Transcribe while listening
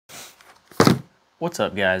What's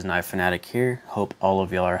up guys, Knife Fanatic here. Hope all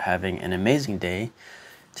of y'all are having an amazing day.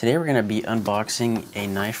 Today we're going to be unboxing a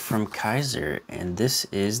knife from Kizer, and this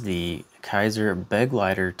is the Kizer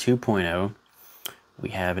Begleiter 2.0. We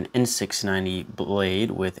have an N690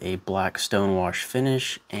 blade with a black stonewash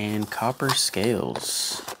finish and copper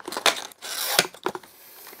scales.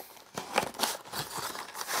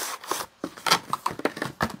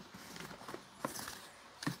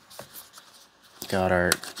 Got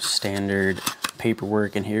our standard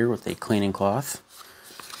paperwork in here with a cleaning cloth.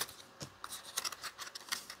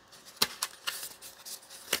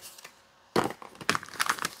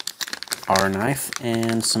 Our knife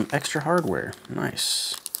and some extra hardware.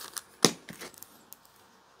 Nice.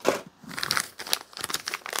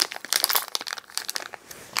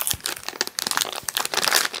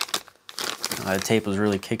 The tape was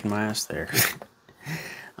really kicking my ass there.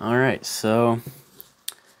 Alright, so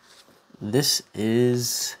this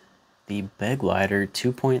is the Begleiter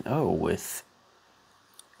 2.0 with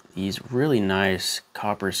these really nice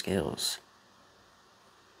copper scales.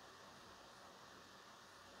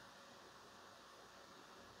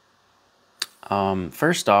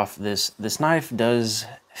 First off, this knife does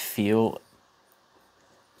feel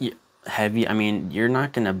heavy. I mean, you're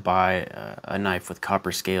not gonna buy a knife with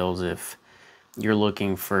copper scales if you're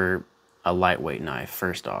looking for a lightweight knife.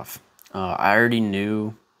 First off, I already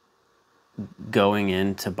knew going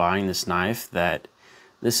into buying this knife that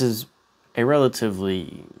this is a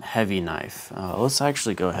relatively heavy knife. Let's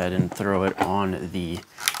actually go ahead and throw it on the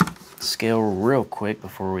scale real quick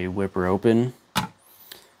before we whip her open.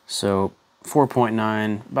 So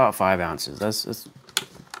 4.9, about 5 ounces. That's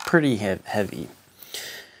pretty heavy.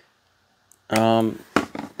 So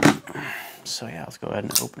yeah, let's go ahead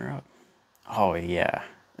and open her up. Oh yeah,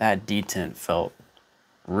 that detent felt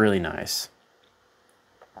really nice.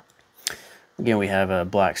 Again, we have a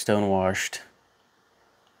black stonewashed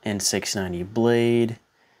N690 blade,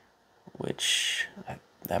 which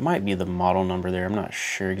that might be the model number there. I'm not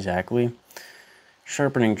sure exactly.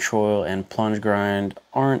 Sharpening choil and plunge grind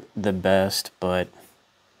aren't the best, but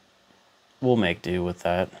we'll make do with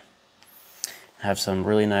that. Have some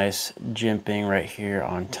really nice jimping right here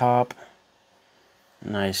on top.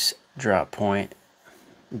 Nice drop point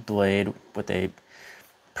blade with a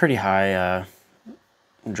pretty high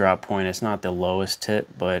drop point. It's not the lowest tip,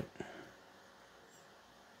 but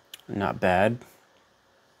not bad.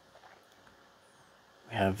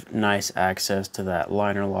 We have nice access to that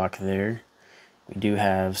liner lock there. We do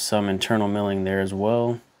have some internal milling there as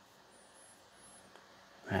well.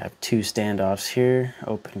 I have 2 standoffs here.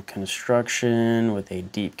 Open construction with a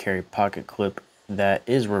deep carry pocket clip that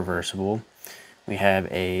is reversible. We have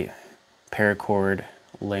a paracord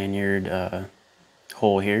lanyard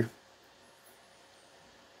hole here.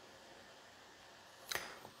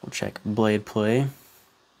 We'll check blade play.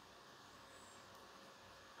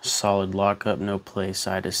 Solid lockup, no play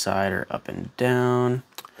side to side or up and down.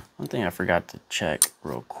 One thing I forgot to check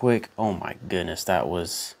real quick. Oh my goodness, that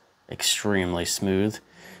was extremely smooth.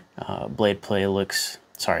 Blade play looks,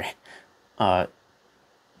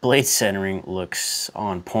 blade centering looks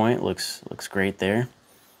on point. Looks great there.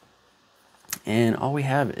 And all we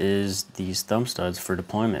have is these thumb studs for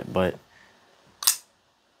deployment, but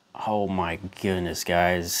oh my goodness,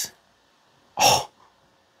 guys. Oh,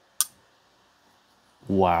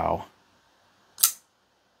 wow.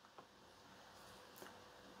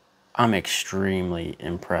 I'm extremely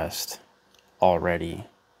impressed already.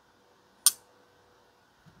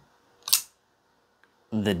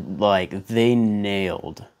 They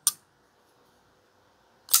nailed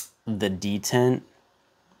the detent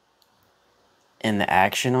and the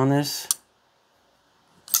action on this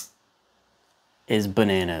is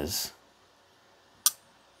bananas.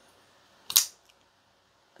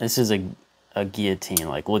 This is a guillotine.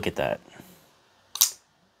 Like, look at that.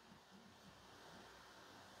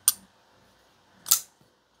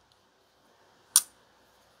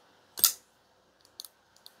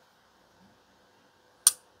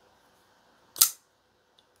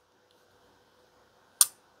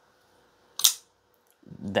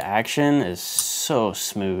 The action is so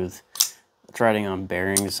smooth. It's riding on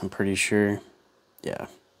bearings, I'm pretty sure. Yeah.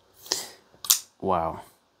 Wow.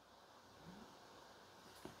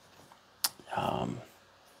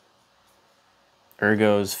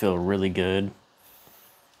 Ergos feel really good.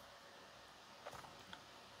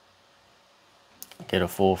 Get a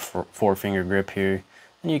full 4-finger grip here.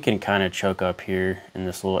 And you can kind of choke up here in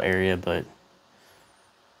this little area, but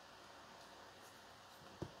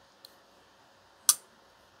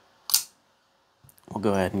we'll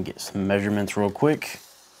go ahead and get some measurements real quick.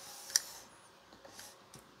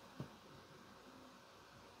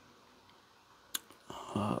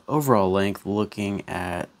 Overall length, looking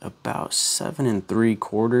at about 7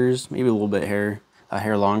 3/4, maybe a little bit a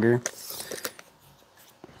hair longer.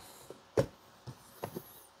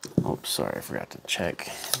 Oh, sorry, I forgot to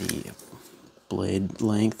check the blade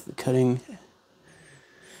length, cutting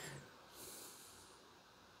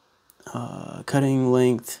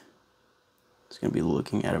length. It's gonna be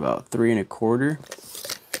looking at about 3 1/4.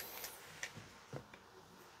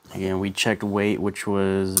 Again, we checked weight, which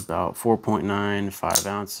was about 4.95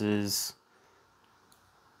 ounces.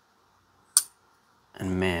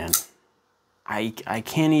 And man, I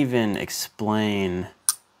can't even explain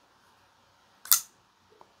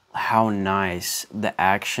how nice the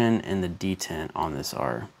action and the detent on this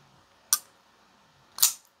are.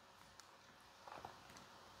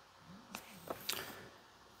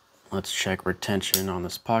 Let's check retention on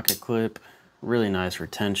this pocket clip. Really nice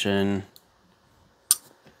retention.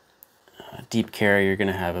 Deep carry, you're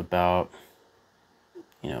gonna have about,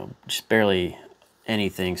 just barely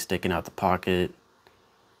anything sticking out the pocket.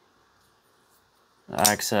 The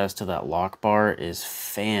access to that lock bar is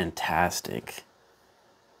fantastic.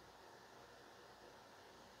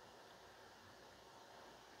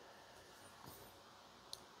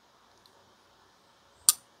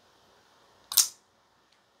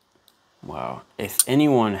 Wow, if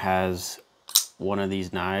anyone has one of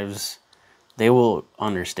these knives, they will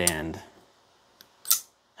understand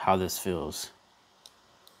how this feels.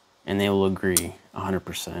 And they will agree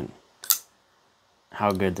 100%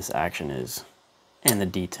 how good this action is. And the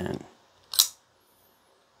detent.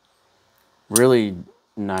 Really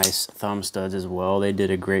nice thumb studs as well. They did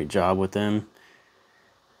a great job with them.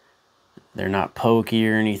 They're not pokey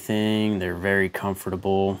or anything. They're very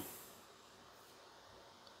comfortable.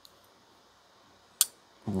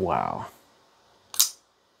 Wow.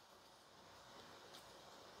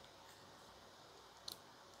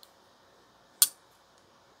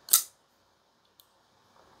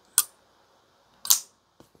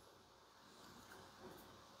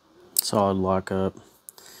 Solid lockup.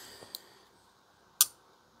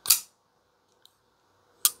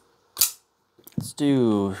 Let's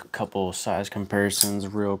do a couple size comparisons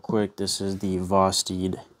real quick. This is the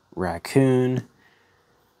Vosteed Raccoon,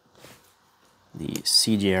 the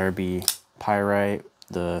CJRB Pyrite,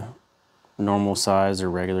 the normal size or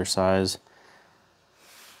regular size.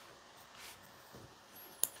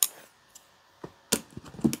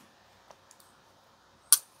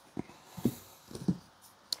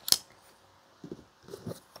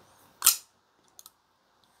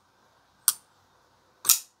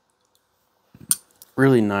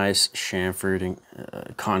 Really nice chamfered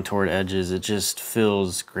and contoured edges. It just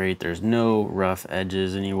feels great. There's no rough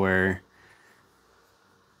edges anywhere.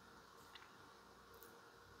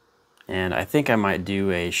 And I think I might do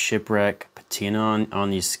a shipwreck patina on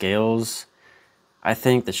these scales. I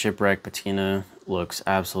think the shipwreck patina looks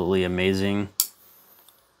absolutely amazing,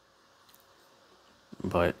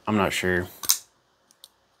 but I'm not sure.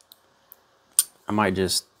 I might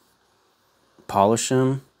just polish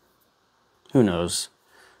them. Who knows?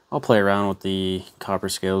 I'll play around with the copper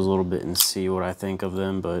scales a little bit and see what I think of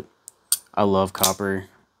them, but I love copper.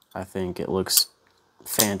 I think it looks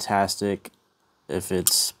fantastic. If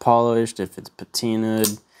it's polished, if it's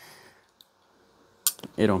patinaed,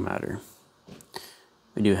 it don't matter.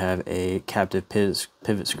 We do have a captive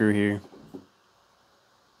pivot screw here.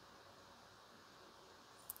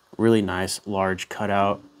 Really nice large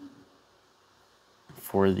cutout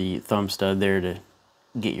for the thumb stud there to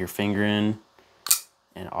get your finger in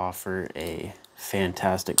and offer a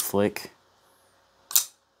fantastic flick.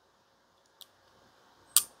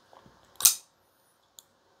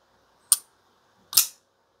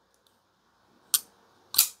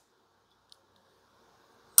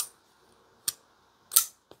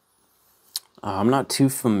 I'm not too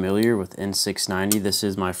familiar with N690. This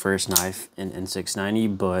is my first knife in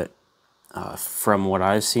N690, but from what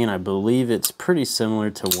I've seen, I believe it's pretty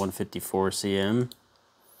similar to 154 CM.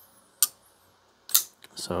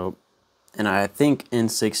 So, and I think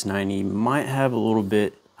N690 might have a little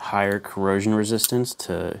bit higher corrosion resistance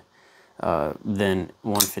to than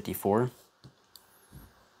 154.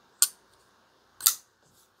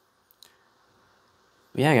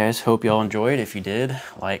 But yeah, guys, hope y'all enjoyed. If you did,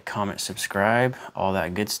 like, comment, subscribe, all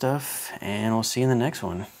that good stuff, and we'll see you in the next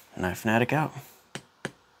one. Knife Fanatic out.